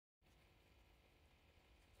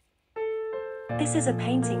This is a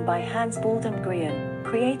painting by Hans Baldung Grien,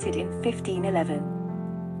 created in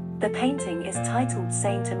 1511. The painting is titled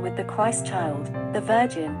Saint with the Christ Child, the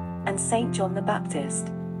Virgin, and Saint John the Baptist.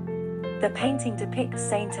 The painting depicts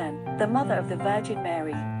Saint Anne, the mother of the Virgin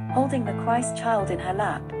Mary, holding the Christ child in her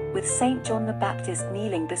lap, with Saint John the Baptist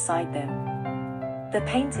kneeling beside them. The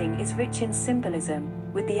painting is rich in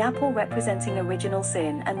symbolism, with the apple representing original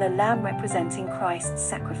sin and the lamb representing Christ's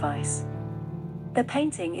sacrifice. The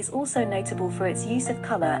painting is also notable for its use of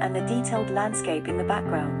color and the detailed landscape in the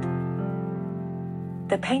background.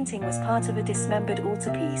 The painting was part of a dismembered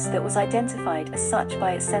altarpiece that was identified as such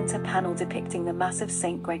by its center panel depicting the Mass of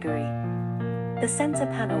St. Gregory. The center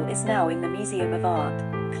panel is now in the Museum of Art,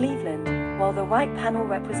 Cleveland, while the right panel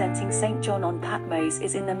representing St. John on Patmos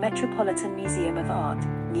is in the Metropolitan Museum of Art,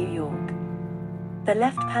 New York. The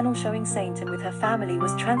left panel showing Saint Anne with her family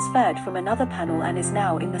was transferred from another panel and is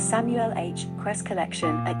now in the Samuel H. Kress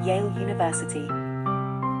collection at Yale University.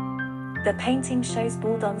 The painting shows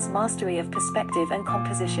Baldung's mastery of perspective and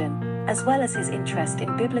composition, as well as his interest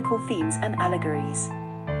in biblical themes and allegories.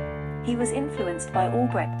 He was influenced by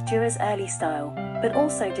Albrecht Dürer's early style, but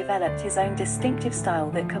also developed his own distinctive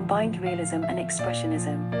style that combined realism and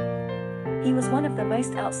expressionism. He was one of the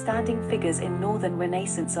most outstanding figures in Northern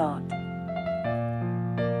Renaissance art.